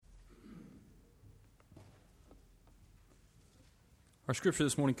Our scripture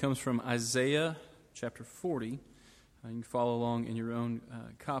this morning comes from Isaiah chapter 40. You can follow along in your own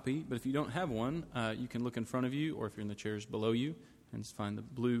copy, but if you don't have one, you can look in front of you, or if you're in the chairs below you, and find the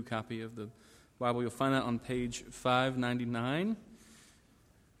blue copy of the Bible. You'll find that on page 599,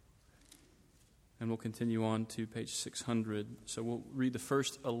 and we'll continue on to page 600. So we'll read the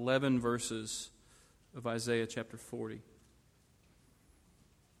first 11 verses of Isaiah chapter 40.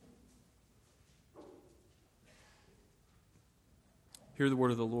 Hear the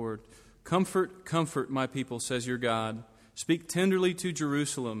word of the Lord. Comfort, comfort, my people, says your God. Speak tenderly to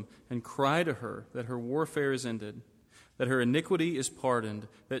Jerusalem and cry to her that her warfare is ended, that her iniquity is pardoned,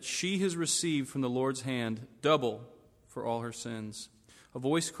 that she has received from the Lord's hand double for all her sins. A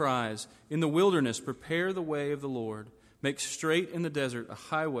voice cries, in the wilderness prepare the way of the Lord. Make straight in the desert a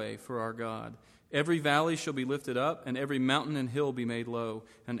highway for our God. Every valley shall be lifted up, and every mountain and hill be made low,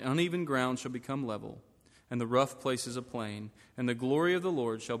 and uneven ground shall become level, and the rough places a plain, and the glory of the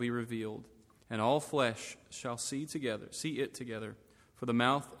Lord shall be revealed, and all flesh shall see it together, for the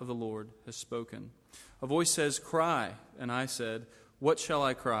mouth of the Lord has spoken. A voice says, cry, and I said, what shall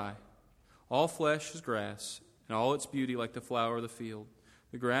I cry? All flesh is grass, and all its beauty like the flower of the field.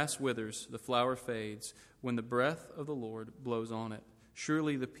 The grass withers, the flower fades, when the breath of the Lord blows on it.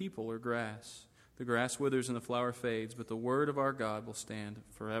 Surely the people are grass. The grass withers and the flower fades, but the word of our God will stand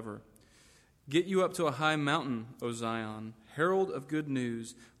forever. Get you up to a high mountain, O Zion, herald of good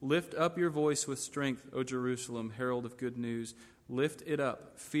news. Lift up your voice with strength, O Jerusalem, herald of good news. Lift it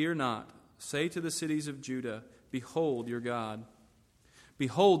up, fear not. Say to the cities of Judah, behold your God.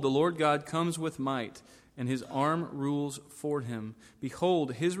 Behold, the Lord God comes with might, and his arm rules for him.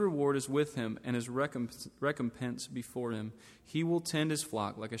 Behold, his reward is with him, and his recompense before him. He will tend his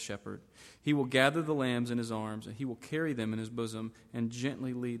flock like a shepherd. He will gather the lambs in his arms, and he will carry them in his bosom, and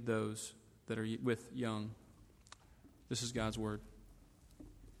gently lead those that are with young. This is God's word.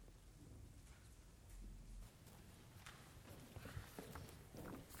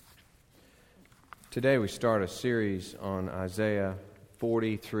 Today we start a series on Isaiah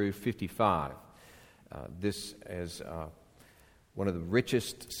 40 through 55. This is one of the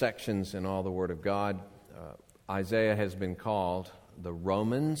richest sections in all the Word of God. Isaiah has been called the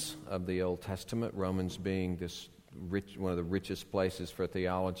Romans of the Old Testament, Romans being one of the richest places for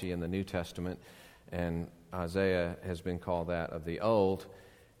theology in the New Testament, and Isaiah has been called that of the Old.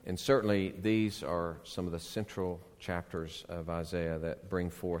 And certainly these are some of the central chapters of Isaiah that bring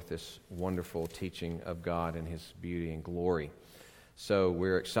forth this wonderful teaching of God and His beauty and glory. So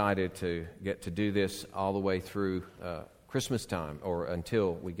we're excited to get to do this all the way through Christmas time, or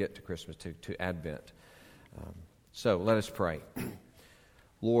until we get to Christmas, to Advent. So let us pray.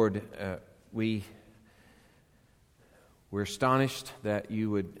 Lord, we're astonished that you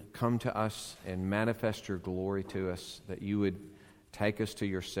would come to us and manifest your glory to us, that you would take us to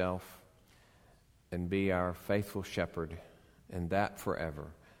yourself and be our faithful shepherd, and that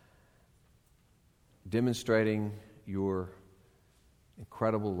forever, demonstrating your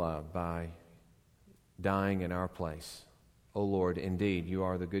incredible love by dying in our place. O Lord, indeed, you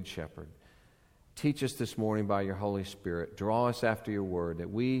are the good shepherd. Teach us this morning by your Holy Spirit. Draw us after your word, that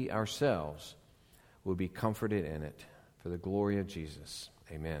we ourselves will be comforted in it. For the glory of Jesus.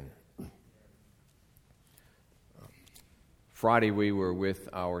 Amen. Friday we were with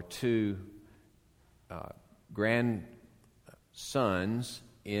our two grandsons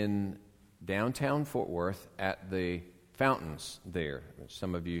in downtown Fort Worth at the fountains there.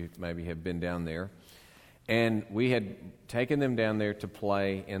 Some of you maybe have been down there. And we had taken them down there to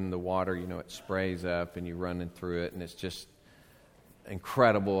play in the water. You know, it sprays up and you're running through it, and it's just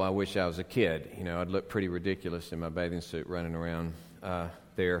incredible. I wish I was a kid. You know, I'd look pretty ridiculous in my bathing suit running around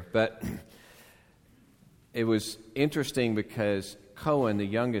there. But it was interesting because Cohen, the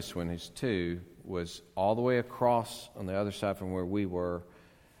youngest one, who's 2, was all the way across on the other side from where we were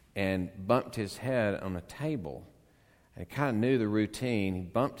and bumped his head on a table. And kind of knew the routine. He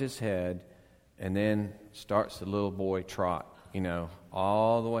bumped his head and then starts the little boy trot, you know,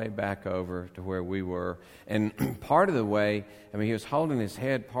 all the way back over to where we were. And part of the way, I mean, he was holding his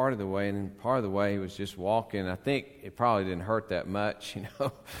head part of the way, and then part of the way he was just walking. I think it probably didn't hurt that much, you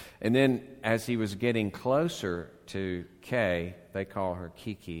know. And then as he was getting closer to Kay, they call her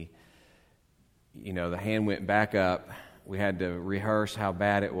Kiki, you know, the hand went back up. We had to rehearse how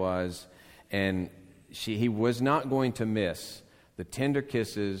bad it was. And he was not going to miss the tender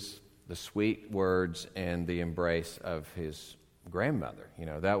kisses, the sweet words, and the embrace of his grandmother. You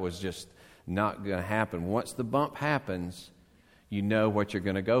know, that was just not going to happen. Once the bump happens, you know what you're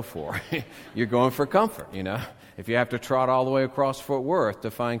going to go for. You're going for comfort, you know. If you have to trot all the way across Fort Worth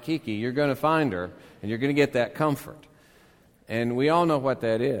to find Kiki, you're going to find her, and you're going to get that comfort. And we all know what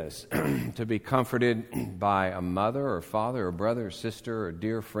that is, to be comforted by a mother or father or brother or sister or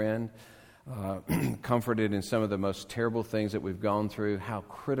dear friend, comforted in some of the most terrible things that we've gone through, how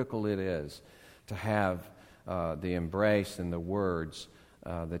critical it is to have the embrace and the words,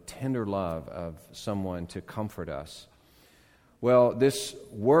 the tender love of someone to comfort us. Well, this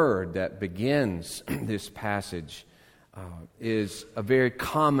word that begins this passage is a very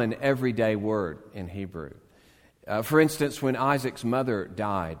common everyday word in Hebrew. For instance, when Isaac's mother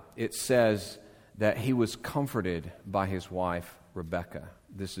died, it says that he was comforted by his wife, Rebekah.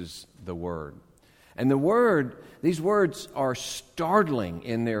 This is the word. And these words are startling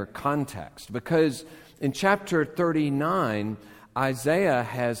in their context, because in chapter 39, Isaiah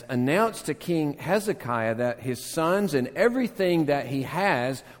has announced to King Hezekiah that his sons and everything that he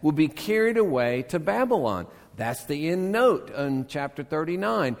has will be carried away to Babylon. That's the end note in chapter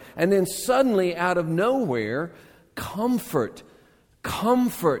 39. And then suddenly, out of nowhere, comfort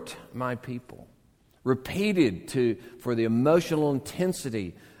my people. Repeated for the emotional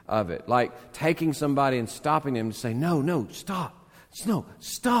intensity of it. Like taking somebody and stopping them and saying, no, stop. No,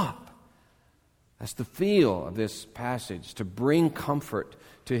 stop. That's the feel of this passage, to bring comfort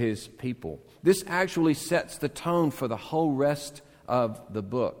to his people. This actually sets the tone for the whole rest of the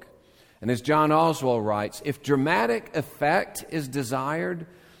book. And as John Oswald writes, if dramatic effect is desired,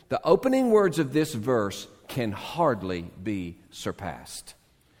 the opening words of this verse can hardly be surpassed.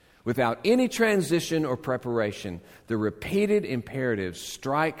 Without any transition or preparation, the repeated imperatives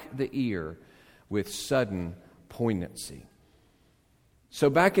strike the ear with sudden poignancy. So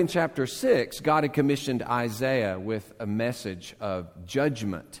back in chapter 6, God had commissioned Isaiah with a message of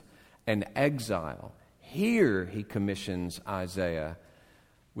judgment and exile. Here he commissions Isaiah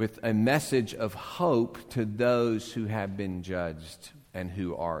with a message of hope to those who have been judged and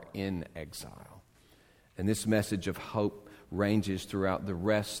who are in exile. And this message of hope ranges throughout the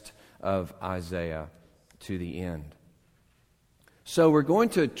rest of Isaiah to the end. So we're going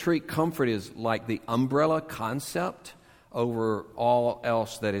to treat comfort as like the umbrella concept over all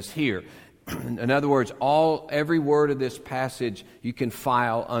else that is here. In other words, every word of this passage you can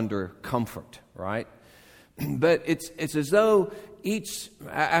file under comfort, right? But it's as though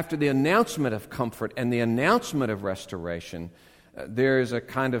after the announcement of comfort and the announcement of restoration, there is a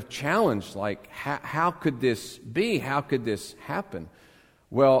kind of challenge, like how could this be? How could this happen?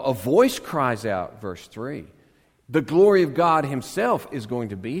 Well, a voice cries out, verse 3. The glory of God himself is going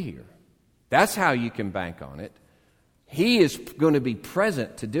to be here. That's how you can bank on it. He is going to be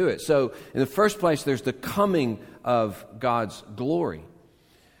present to do it. So, in the first place, there's the coming of God's glory.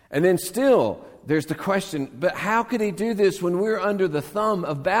 And then still, there's the question, but how could he do this when we're under the thumb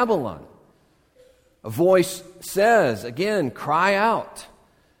of Babylon? A voice says, again, cry out.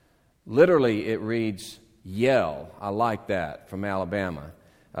 Literally, it reads, yell. I like that from Alabama.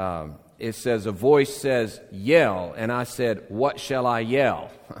 It says, a voice says, yell. And I said, what shall I yell?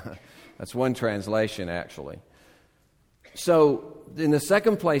 That's one translation, actually. So, in the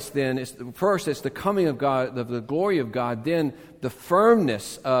second place, then, first it's the coming of God, the glory of God, then the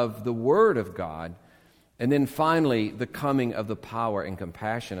firmness of the Word of God, and then finally the coming of the power and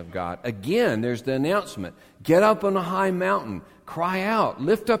compassion of God. Again, there's the announcement. Get up on a high mountain, cry out,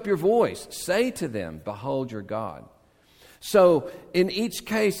 lift up your voice, say to them, behold your God. So, in each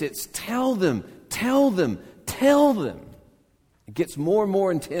case, it's tell them. It gets more and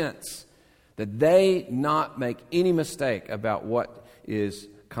more intense, that they not make any mistake about what is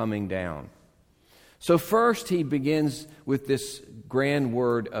coming down. So first he begins with this grand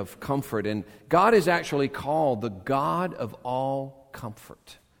word of comfort, and God is actually called the God of all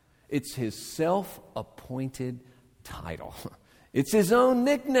comfort. It's his self-appointed title. It's his own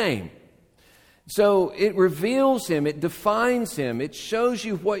nickname. So it reveals him, it defines him, it shows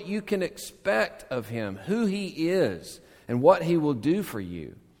you what you can expect of him, who he is, and what he will do for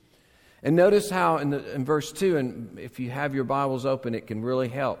you. And notice how in verse 2, and if you have your Bibles open, it can really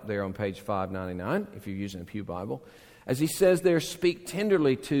help there on page 599, if you're using a Pew Bible. As he says there, speak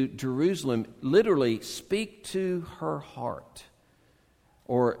tenderly to Jerusalem, literally speak to her heart,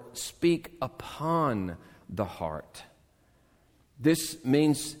 or speak upon the heart. This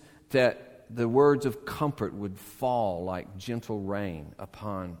means that the words of comfort would fall like gentle rain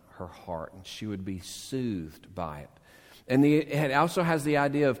upon her heart, and she would be soothed by it. And it also has the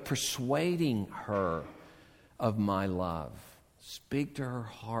idea of persuading her of my love. Speak to her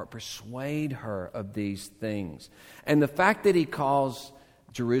heart, persuade her of these things. And the fact that he calls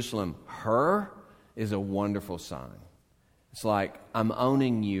Jerusalem her is a wonderful sign. It's like, I'm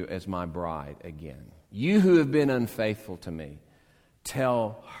owning you as my bride again. You who have been unfaithful to me,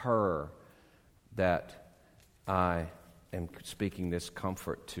 tell her that I and speaking this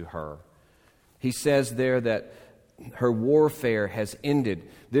comfort to her. He says there that her warfare has ended.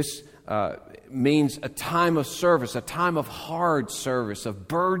 This means a time of service, a time of hard service, of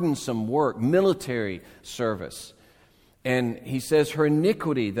burdensome work, military service. And he says her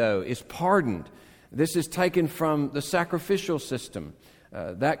iniquity, though, is pardoned. This is taken from the sacrificial system,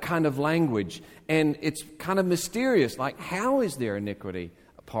 that kind of language. And it's kind of mysterious, like how is their iniquity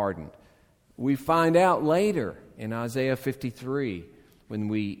pardoned? We find out later in Isaiah 53 when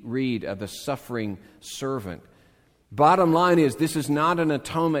we read of the suffering servant. Bottom line is, this is not an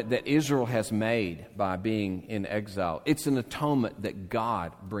atonement that Israel has made by being in exile. It's an atonement that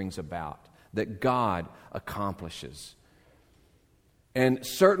God brings about, that God accomplishes. And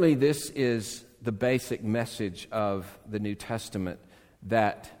certainly this is the basic message of the New Testament,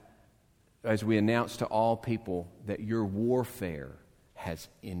 that as we announce to all people that your warfare has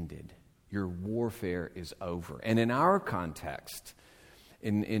ended. Your warfare is over. And in our context,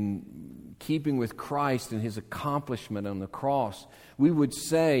 in keeping with Christ and His accomplishment on the cross, we would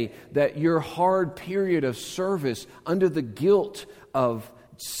say that your hard period of service under the guilt of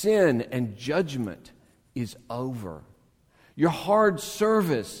sin and judgment is over. Your hard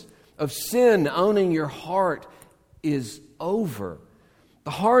service of sin owning your heart is over.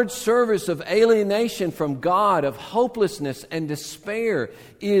 The hard service of alienation from God, of hopelessness and despair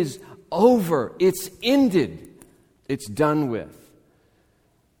is over. It's ended. It's done with.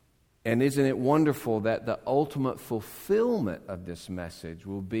 And isn't it wonderful that the ultimate fulfillment of this message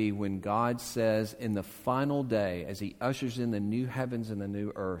will be when God says in the final day, as He ushers in the new heavens and the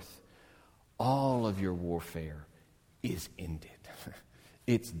new earth, all of your warfare is ended.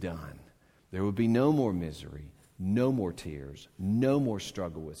 It's done. There will be no more misery, no more tears, no more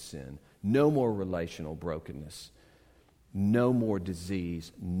struggle with sin, no more relational brokenness, no more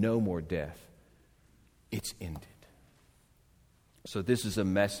disease, no more death. It's ended. So this is a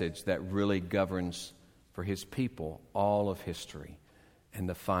message that really governs for His people all of history and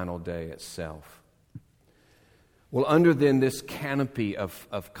the final day itself. Well, under then this canopy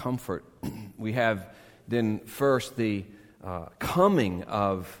of comfort, we have then first the coming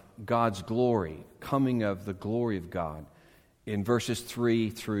of God's glory, coming of the glory of God in verses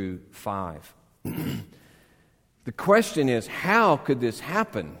 3 through 5. The question is, how could this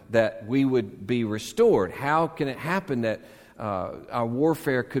happen that we would be restored? How can it happen that our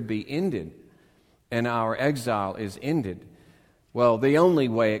warfare could be ended and our exile is ended? Well, the only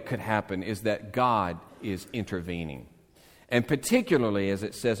way it could happen is that God is intervening. And particularly, as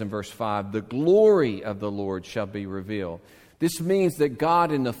it says in verse 5, the glory of the Lord shall be revealed. This means that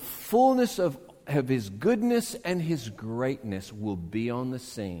God, in the fullness of His goodness and His greatness, will be on the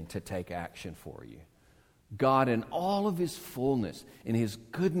scene to take action for you. God, in all of His fullness, in His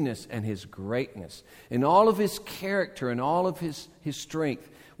goodness and His greatness, in all of His character and all of His strength,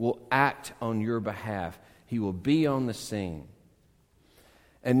 will act on your behalf. He will be on the scene.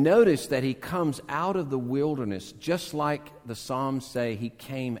 And notice that He comes out of the wilderness, just like the Psalms say He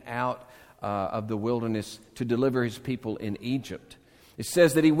came out of the wilderness to deliver His people in Egypt. It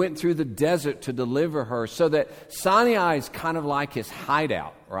says that He went through the desert to deliver her, so that Sinai is kind of like His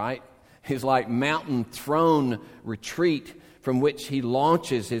hideout, right? His like mountain throne retreat from which He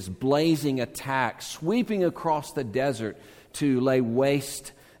launches His blazing attack, sweeping across the desert to lay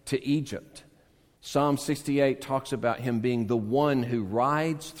waste to Egypt. Psalm 68 talks about Him being the one who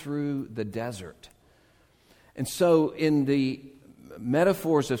rides through the desert. And so in the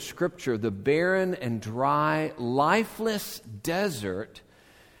metaphors of Scripture, the barren and dry, lifeless desert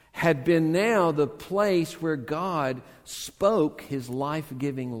had been now the place where God spoke His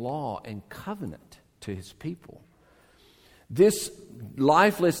life-giving law and covenant to His people. This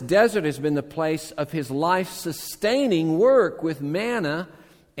lifeless desert has been the place of His life-sustaining work with manna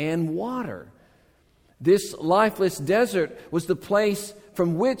and water. This lifeless desert was the place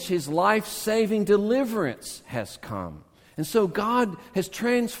from which His life-saving deliverance has come. And so God has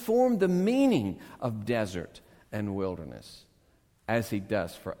transformed the meaning of desert and wilderness, as He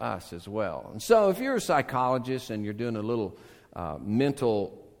does for us as well. And so if you're a psychologist and you're doing a little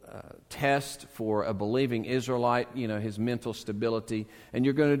mental test for a believing Israelite, his mental stability, and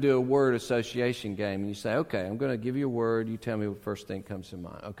you're going to do a word association game, and you say, okay, I'm going to give you a word, you tell me what first thing comes to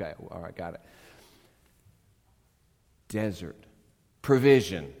mind. Okay, all right, got it. Desert.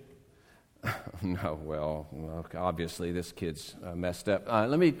 Provision. No, well, obviously this kid's messed up.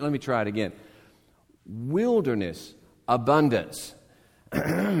 Let me try it again. Wilderness. Abundance.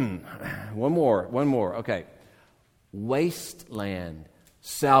 One more. Okay. Wasteland.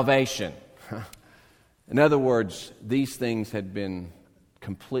 Salvation. In other words, these things had been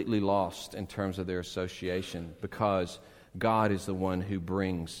completely lost in terms of their association because God is the one who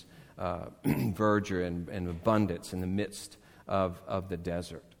brings verdure and abundance in the midst of the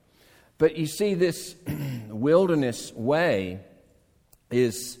desert. But you see, this wilderness way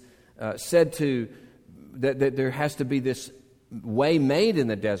is said to, that there has to be this way made in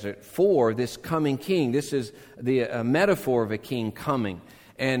the desert for this coming king. This is the metaphor of a king coming.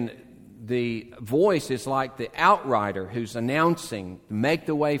 And the voice is like the outrider who's announcing, make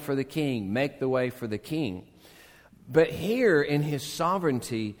the way for the king, make the way for the king. But here in his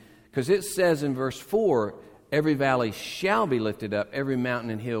sovereignty, because it says in verse 4, every valley shall be lifted up, every mountain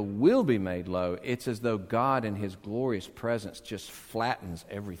and hill will be made low. It's as though God in his glorious presence just flattens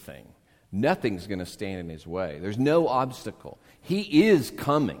everything. Nothing's going to stand in his way. There's no obstacle. He is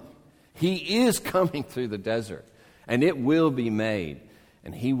coming. He is coming through the desert, and it will be made,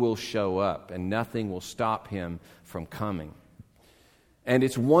 and he will show up, and nothing will stop him from coming. And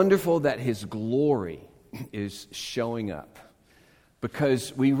it's wonderful that his glory is showing up,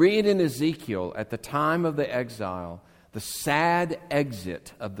 because we read in Ezekiel at the time of the exile, the sad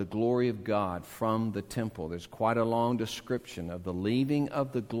exit of the glory of God from the temple. There's quite a long description of the leaving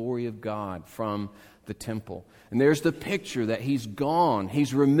of the glory of God from the temple. And there's the picture that he's gone.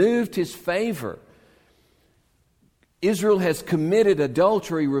 He's removed his favor. Israel has committed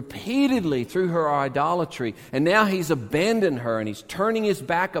adultery repeatedly through her idolatry, and now he's abandoned her and he's turning his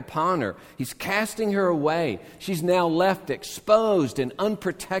back upon her. He's casting her away. She's now left exposed and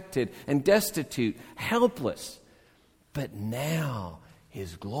unprotected and destitute, helpless. But now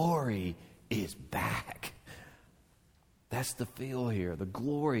his glory is back. That's the feel here. The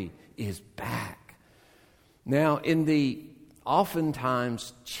glory is back. Now, in the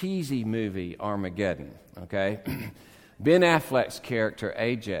oftentimes cheesy movie Armageddon, okay, Ben Affleck's character,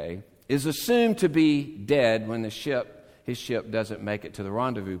 AJ, is assumed to be dead when his ship doesn't make it to the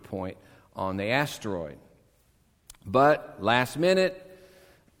rendezvous point on the asteroid. But last minute,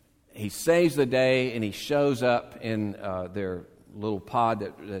 he saves the day, and he shows up in their little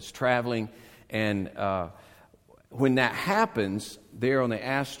pod that's traveling. And when that happens, there on the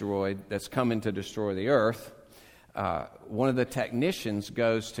asteroid that's coming to destroy the Earth, one of the technicians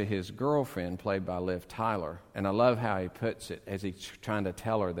goes to his girlfriend, played by Liv Tyler. And I love how he puts it as he's trying to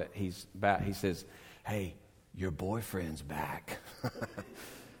tell her that he's back. He says, "Hey, your boyfriend's back."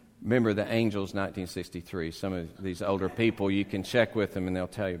 Remember the Angels, 1963. Some of these older people, you can check with them and they'll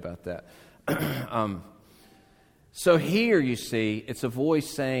tell you about that. So here you see, it's a voice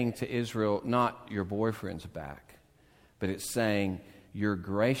saying to Israel, not your boyfriend's back, but it's saying, your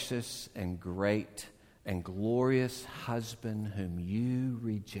gracious and great and glorious husband whom you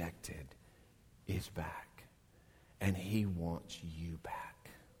rejected is back. And he wants you back.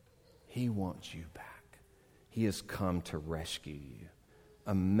 He wants you back. He has come to rescue you.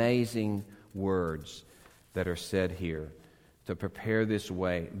 Amazing words that are said here to prepare this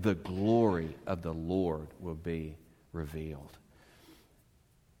way. The glory of the Lord will be revealed.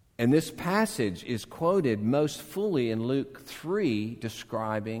 And this passage is quoted most fully in Luke 3,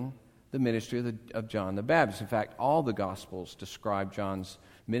 describing the ministry of John the Baptist. In fact, all the Gospels describe John's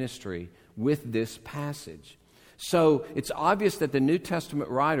ministry with this passage. So it's obvious that the New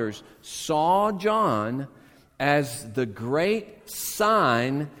Testament writers saw John as the great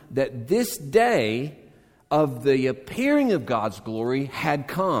sign that this day of the appearing of God's glory had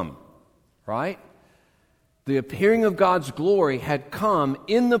come, right? The appearing of God's glory had come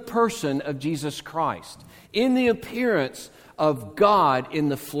in the person of Jesus Christ, in the appearance of God in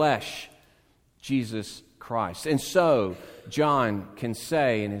the flesh, Jesus Christ. And so John can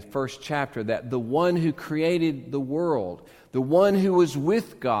say in his first chapter that the one who created the world, the one who was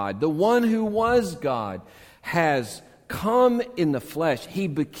with God, the one who was God, has come in the flesh. He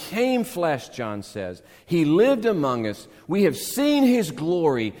became flesh, John says. He lived among us. We have seen his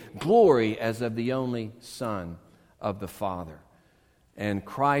glory, glory as of the only Son of the Father. And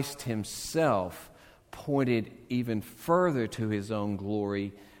Christ himself pointed even further to his own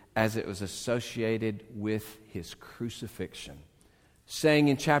glory as it was associated with his crucifixion, saying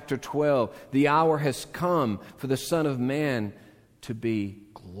in chapter 12, the hour has come for the Son of Man to be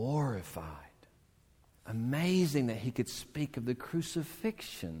glorified. Amazing that he could speak of the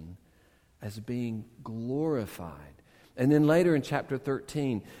crucifixion as being glorified. And then later in chapter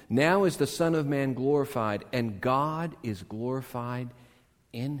 13, now is the Son of Man glorified, and God is glorified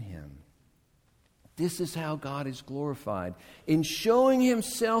in him. This is how God is glorified, in showing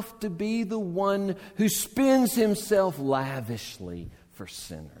himself to be the one who spends himself lavishly for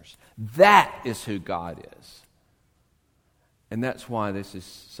sinners. That is who God is. And that's why this is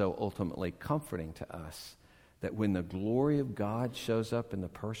so ultimately comforting to us, that when the glory of God shows up in the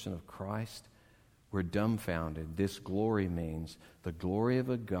person of Christ, we're dumbfounded. This glory means the glory of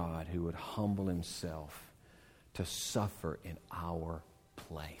a God who would humble himself to suffer in our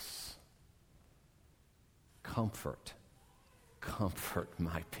place. Comfort, comfort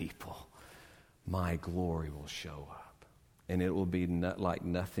my people. My glory will show up. And it will be like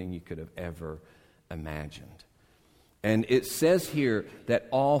nothing you could have ever imagined. And it says here that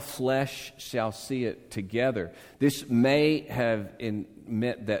all flesh shall see it together. This may have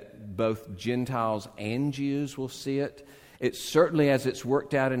meant that both Gentiles and Jews will see it. It certainly, as it's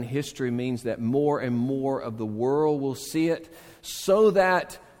worked out in history, means that more and more of the world will see it, so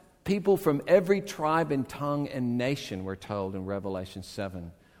that people from every tribe and tongue and nation, we're told in Revelation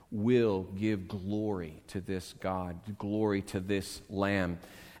 7, will give glory to this God, glory to this Lamb.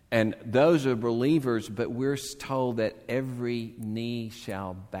 And those are believers, but we're told that every knee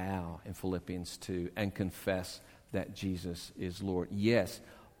shall bow in Philippians 2 and confess that Jesus is Lord. Yes,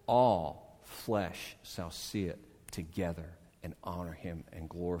 all flesh shall see it together and honor him and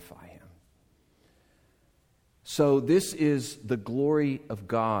glorify him. So this is the glory of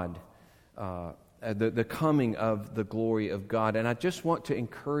God, the coming of the glory of God. And I just want to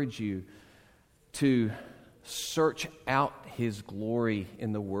encourage you to search out his glory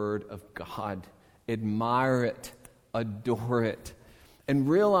in the Word of God. Admire it, adore it, and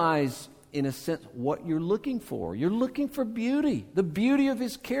realize, in a sense, what you're looking for. You're looking for beauty, the beauty of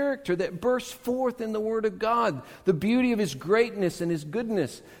his character that bursts forth in the Word of God, the beauty of his greatness and his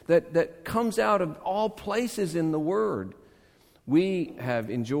goodness that comes out of all places in the Word. We have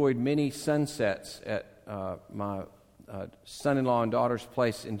enjoyed many sunsets at my son-in-law and daughter's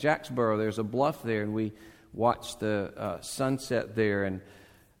place in Jacksboro. There's a bluff there, and we watched the sunset there. And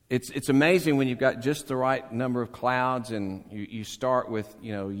it's amazing when you've got just the right number of clouds, and you start with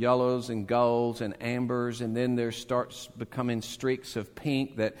yellows and golds and ambers, and then there starts becoming streaks of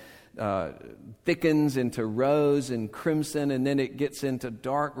pink that thickens into rose and crimson, and then it gets into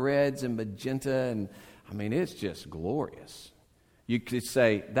dark reds and magenta, and I mean, it's just glorious. You could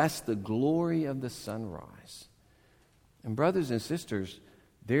say that's the glory of the sunrise. And brothers and sisters,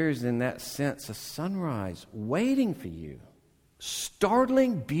 there's in that sense a sunrise waiting for you.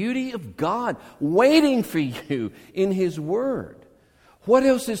 Startling beauty of God waiting for you in his Word. What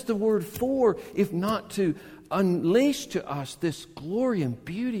else is the Word for if not to unleash to us this glory and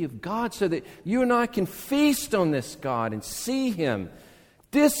beauty of God so that you and I can feast on this God and see him?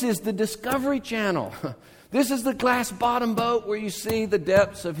 This is the Discovery Channel. This is the glass bottom boat where you see the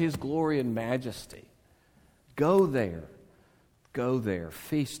depths of his glory and majesty. Go there. Go there.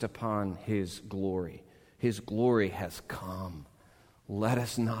 Feast upon his glory. His glory has come. Let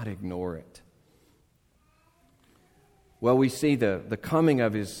us not ignore it. Well, we see the coming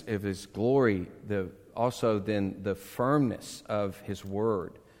of his glory, also then the firmness of his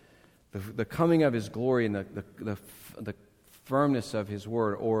word. The coming of his glory and the firmness of his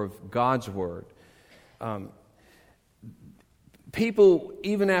word, or of God's word. People,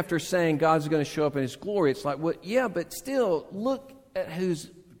 even after saying God's going to show up in his glory, it's like, well, yeah, but still, look at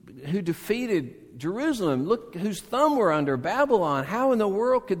who defeated Jerusalem. Look whose thumb we're under, Babylon. How in the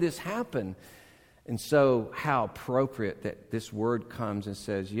world could this happen? And so how appropriate that this word comes and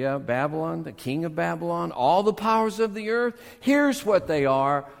says, yeah, Babylon, the king of Babylon, all the powers of the earth, here's what they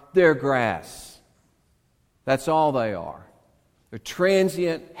are. They're grass. That's all they are. They're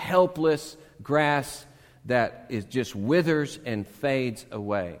transient, helpless grass that is just withers and fades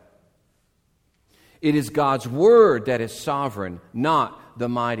away. It is God's word that is sovereign, not the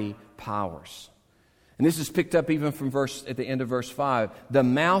mighty powers. And this is picked up even from at the end of verse 5. The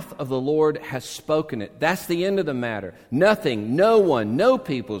mouth of the Lord has spoken it. That's the end of the matter. Nothing, no one, no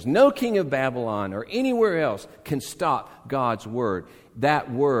peoples, no king of Babylon or anywhere else can stop God's word.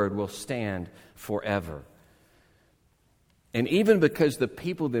 That word will stand forever. And even because the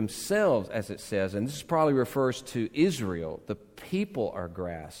people themselves, as it says, and this probably refers to Israel, the people are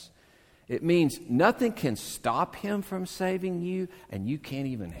grass. It means nothing can stop him from saving you, and you can't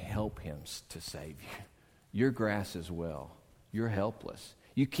even help him to save you. You're grass as well. You're helpless.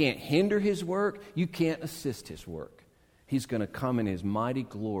 You can't hinder his work. You can't assist his work. He's going to come in his mighty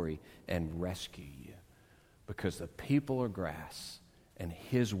glory and rescue you because the people are grass, and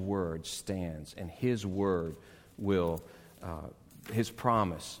his word stands, and his word will his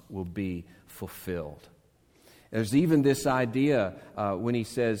promise will be fulfilled. There's even this idea when he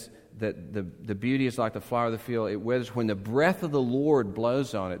says that the beauty is like the flower of the field. It withers when the breath of the Lord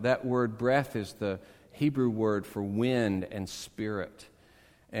blows on it. That word breath is the Hebrew word for wind and spirit.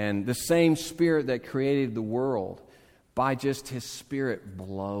 And the same spirit that created the world, by just his spirit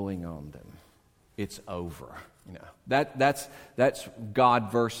blowing on them, it's over. That's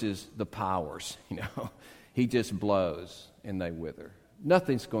God versus the powers. He just blows and they wither.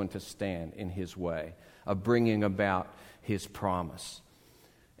 Nothing's going to stand in his way of bringing about his promise.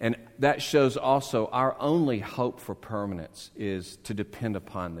 And that shows also our only hope for permanence is to depend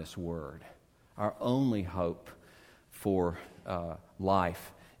upon this word. Our only hope for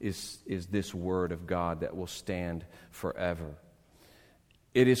life is this word of God that will stand forever.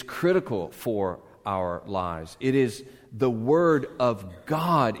 It is critical for our lives. It is the Word of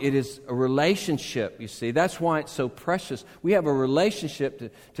God. It is a relationship, you see. That's why it's so precious. We have a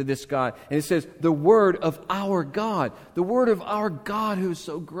relationship to this God. And it says, the Word of our God. The Word of our God who is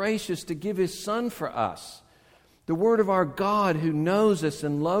so gracious to give His Son for us. The Word of our God who knows us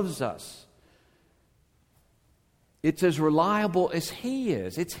and loves us. It's as reliable as He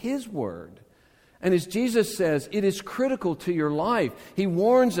is. It's His Word. And as Jesus says, it is critical to your life. He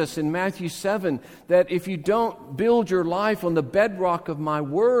warns us in Matthew 7 that if you don't build your life on the bedrock of my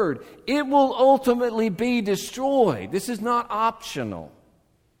word, it will ultimately be destroyed. This is not optional.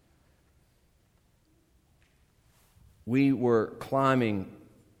 We were climbing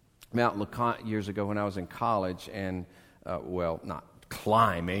Mount LeConte years ago when I was in college, and, not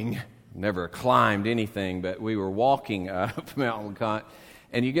climbing, never climbed anything, but we were walking up Mount LeConte.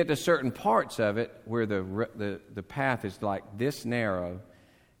 And you get to certain parts of it where the path is like this narrow,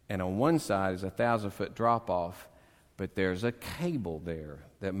 and on one side is a 1,000-foot drop-off, but there's a cable there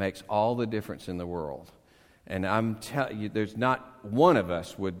that makes all the difference in the world. And I'm telling you, there's not one of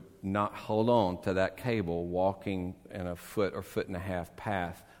us would not hold on to that cable walking in a foot or foot and a half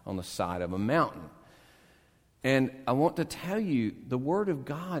path on the side of a mountain. And I want to tell you, the Word of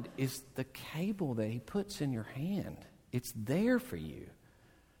God is the cable that He puts in your hand. It's there for you.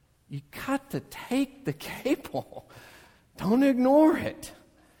 You got to take the cable. Don't ignore it.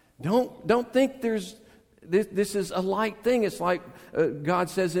 Don't think this is a light thing. It's like God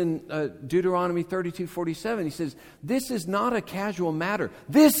says in Deuteronomy 32:47. He says, this is not a casual matter.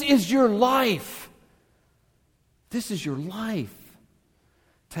 This is your life. This is your life.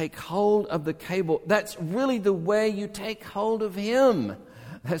 Take hold of the cable. That's really the way you take hold of Him.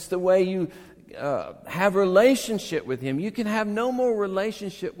 That's the way you have relationship with Him. You can have no more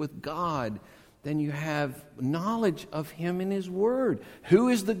relationship with God than you have knowledge of Him in His Word. Who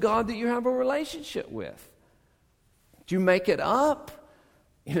is the God that you have a relationship with? Do you make it up?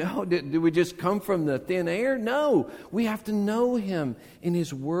 Did we just come from the thin air? No. We have to know Him in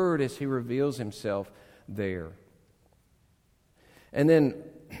His Word as He reveals Himself there. And then,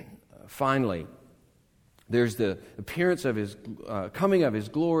 finally, there's the appearance of His, coming of His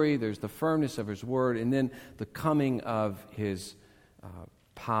glory, there's the firmness of His word, and then the coming of His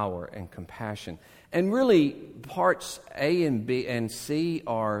power and compassion. And really, parts A and B and C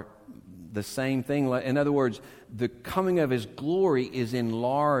are the same thing. In other words, the coming of His glory is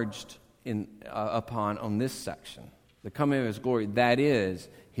enlarged upon on this section. The coming of His glory, that is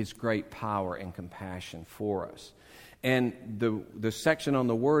His great power and compassion for us. And the section on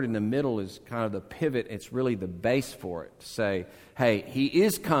the word in the middle is kind of the pivot. It's really the base for it to say, hey, He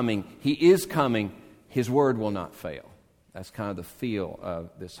is coming. He is coming. His word will not fail. That's kind of the feel of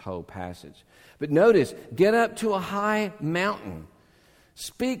this whole passage. But notice, get up to a high mountain.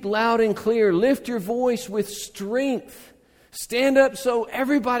 Speak loud and clear. Lift your voice with strength. Stand up so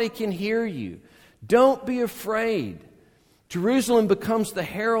everybody can hear you. Don't be afraid. Jerusalem becomes the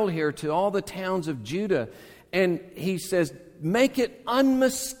herald here to all the towns of Judah. And He says, make it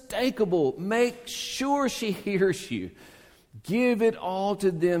unmistakable. Make sure she hears you. Give it all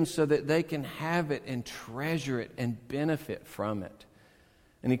to them so that they can have it and treasure it and benefit from it.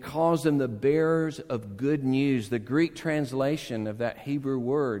 And He calls them the bearers of good news. The Greek translation of that Hebrew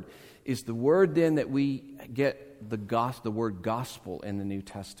word is the word then that we get the word gospel in the New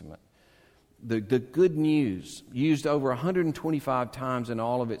Testament. The good news, used over 125 times in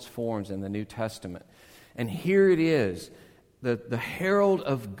all of its forms in the New Testament. And here it is, the herald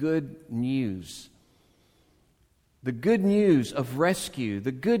of good news. The good news of rescue,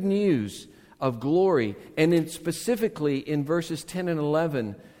 the good news of glory. And then specifically in verses 10 and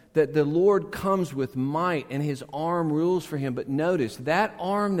 11, that the Lord comes with might and His arm rules for Him. But notice, that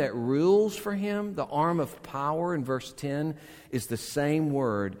arm that rules for Him, the arm of power in verse 10, is the same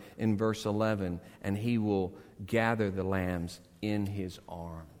word in verse 11. And He will gather the lambs in His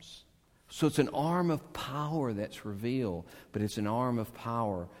arms. So it's an arm of power that's revealed, but it's an arm of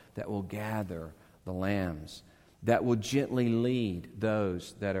power that will gather the lambs, that will gently lead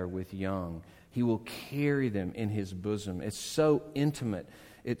those that are with young. He will carry them in His bosom. It's so intimate.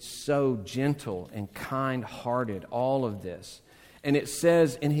 It's so gentle and kind-hearted, all of this. And it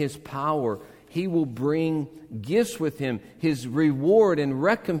says in His power, He will bring gifts with Him, His reward and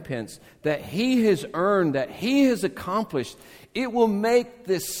recompense that He has earned, that He has accomplished. It will make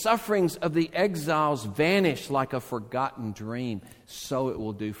the sufferings of the exiles vanish like a forgotten dream. So it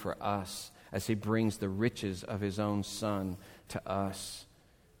will do for us as He brings the riches of His own Son to us.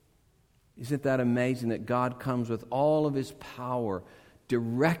 Isn't that amazing that God comes with all of His power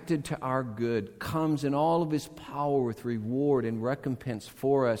directed to our good, comes in all of His power with reward and recompense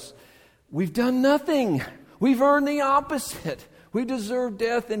for us? We've done nothing. We've earned the opposite. We deserve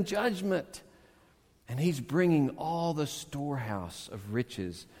death and judgment. And He's bringing all the storehouse of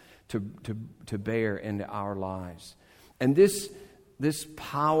riches to bear into our lives. And this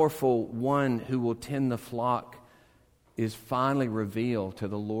powerful one who will tend the flock is finally revealed to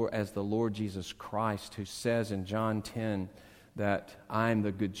the Lord as the Lord Jesus Christ, who says in John 10 that I am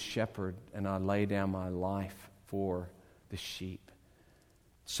the good shepherd and I lay down my life for the sheep.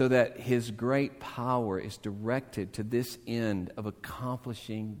 So that His great power is directed to this end of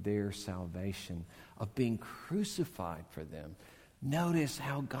accomplishing their salvation, of being crucified for them. Notice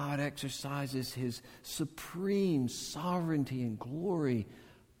how God exercises His supreme sovereignty and glory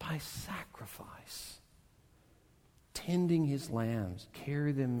by sacrifice. Tending His lambs,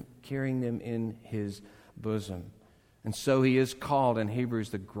 carrying them in His bosom. And so He is called in Hebrews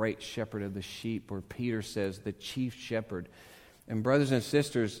the great shepherd of the sheep, where Peter says the chief shepherd. And brothers and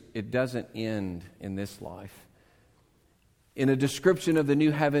sisters, it doesn't end in this life. In a description of the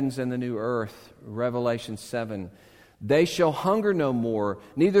new heavens and the new earth, Revelation 7, they shall hunger no more,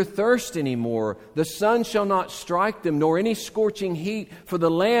 neither thirst any more. The sun shall not strike them, nor any scorching heat. For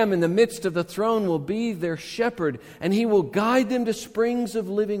the Lamb in the midst of the throne will be their shepherd, and He will guide them to springs of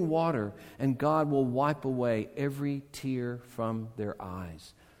living water, and God will wipe away every tear from their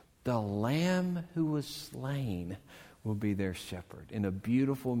eyes. The Lamb who was slain will be their shepherd, in a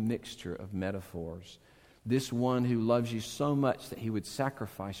beautiful mixture of metaphors. This one who loves you so much that He would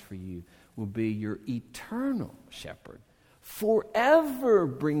sacrifice for you will be your eternal shepherd, forever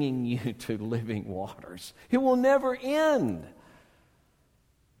bringing you to living waters. It will never end.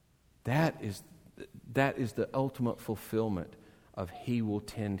 That is the ultimate fulfillment of He will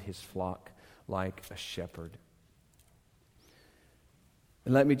tend His flock like a shepherd.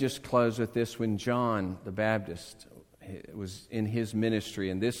 And let me just close with this. When John the Baptist was in his ministry,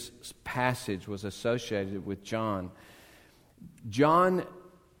 and this passage was associated with John, John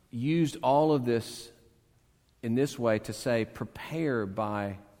used all of this in this way to say, prepare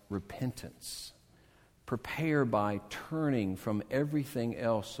by repentance. Prepare by turning from everything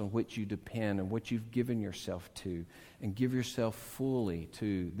else on which you depend and what you've given yourself to, and give yourself fully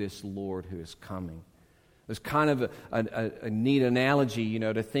to this Lord who is coming. There's kind of a neat analogy,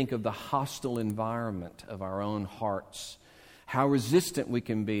 to think of the hostile environment of our own hearts. How resistant we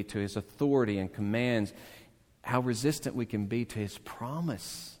can be to His authority and commands. How resistant we can be to His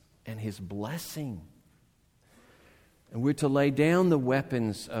promise and His blessing. And we're to lay down the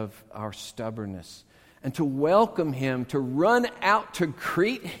weapons of our stubbornness and to welcome Him, to run out to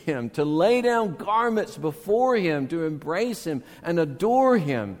greet Him, to lay down garments before Him, to embrace Him and adore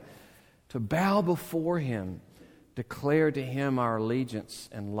Him, to bow before Him, declare to Him our allegiance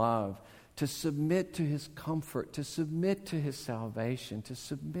and love, to submit to His comfort, to submit to His salvation, to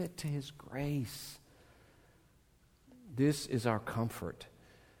submit to His grace. This is our comfort,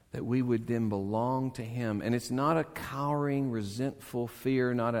 that we would then belong to Him. And it's not a cowering, resentful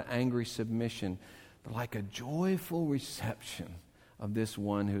fear, not an angry submission, but like a joyful reception of this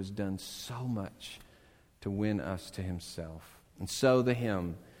one who has done so much to win us to Himself. And so the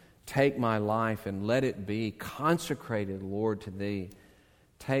hymn, take my life and let it be consecrated, Lord, to Thee.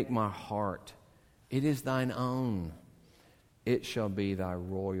 Take my heart. It is Thine own. It shall be Thy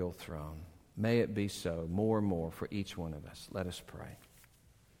royal throne. May it be so more and more for each one of us. Let us pray.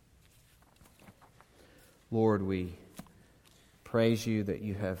 Lord, we praise You that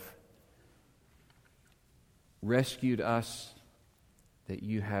You have rescued us, that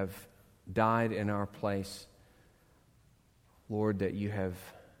You have died in our place. Lord, that You have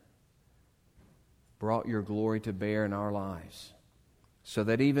brought Your glory to bear in our lives, so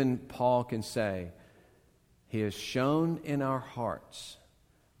that even Paul can say, He has shown in our hearts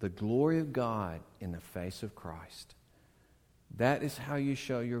the glory of God in the face of Christ. That is how You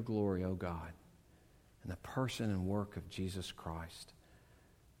show Your glory, O God, in the person and work of Jesus Christ.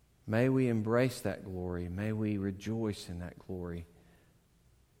 May we embrace that glory. May we rejoice in that glory.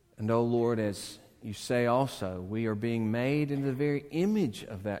 And, O Lord, as You say also, we are being made in the very image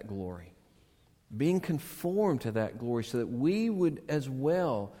of that glory, being conformed to that glory, so that we would as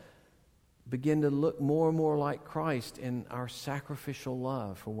well begin to look more and more like Christ in our sacrificial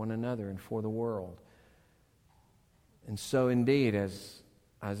love for one another and for the world. And so indeed, as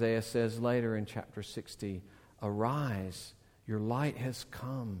Isaiah says later in chapter 60, arise, your light has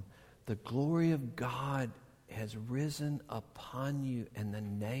come. The glory of God has risen upon you, and the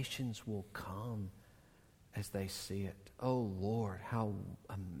nations will come as they see it. Oh Lord, how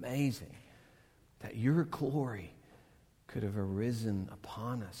amazing that your glory could have arisen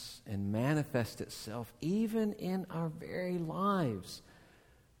upon us and manifest itself even in our very lives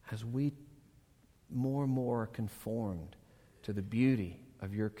as we more and more are conformed to the beauty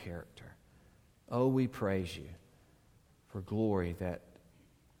of your character. Oh, we praise you for glory that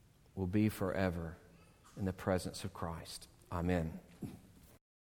will be forever in the presence of Christ. Amen.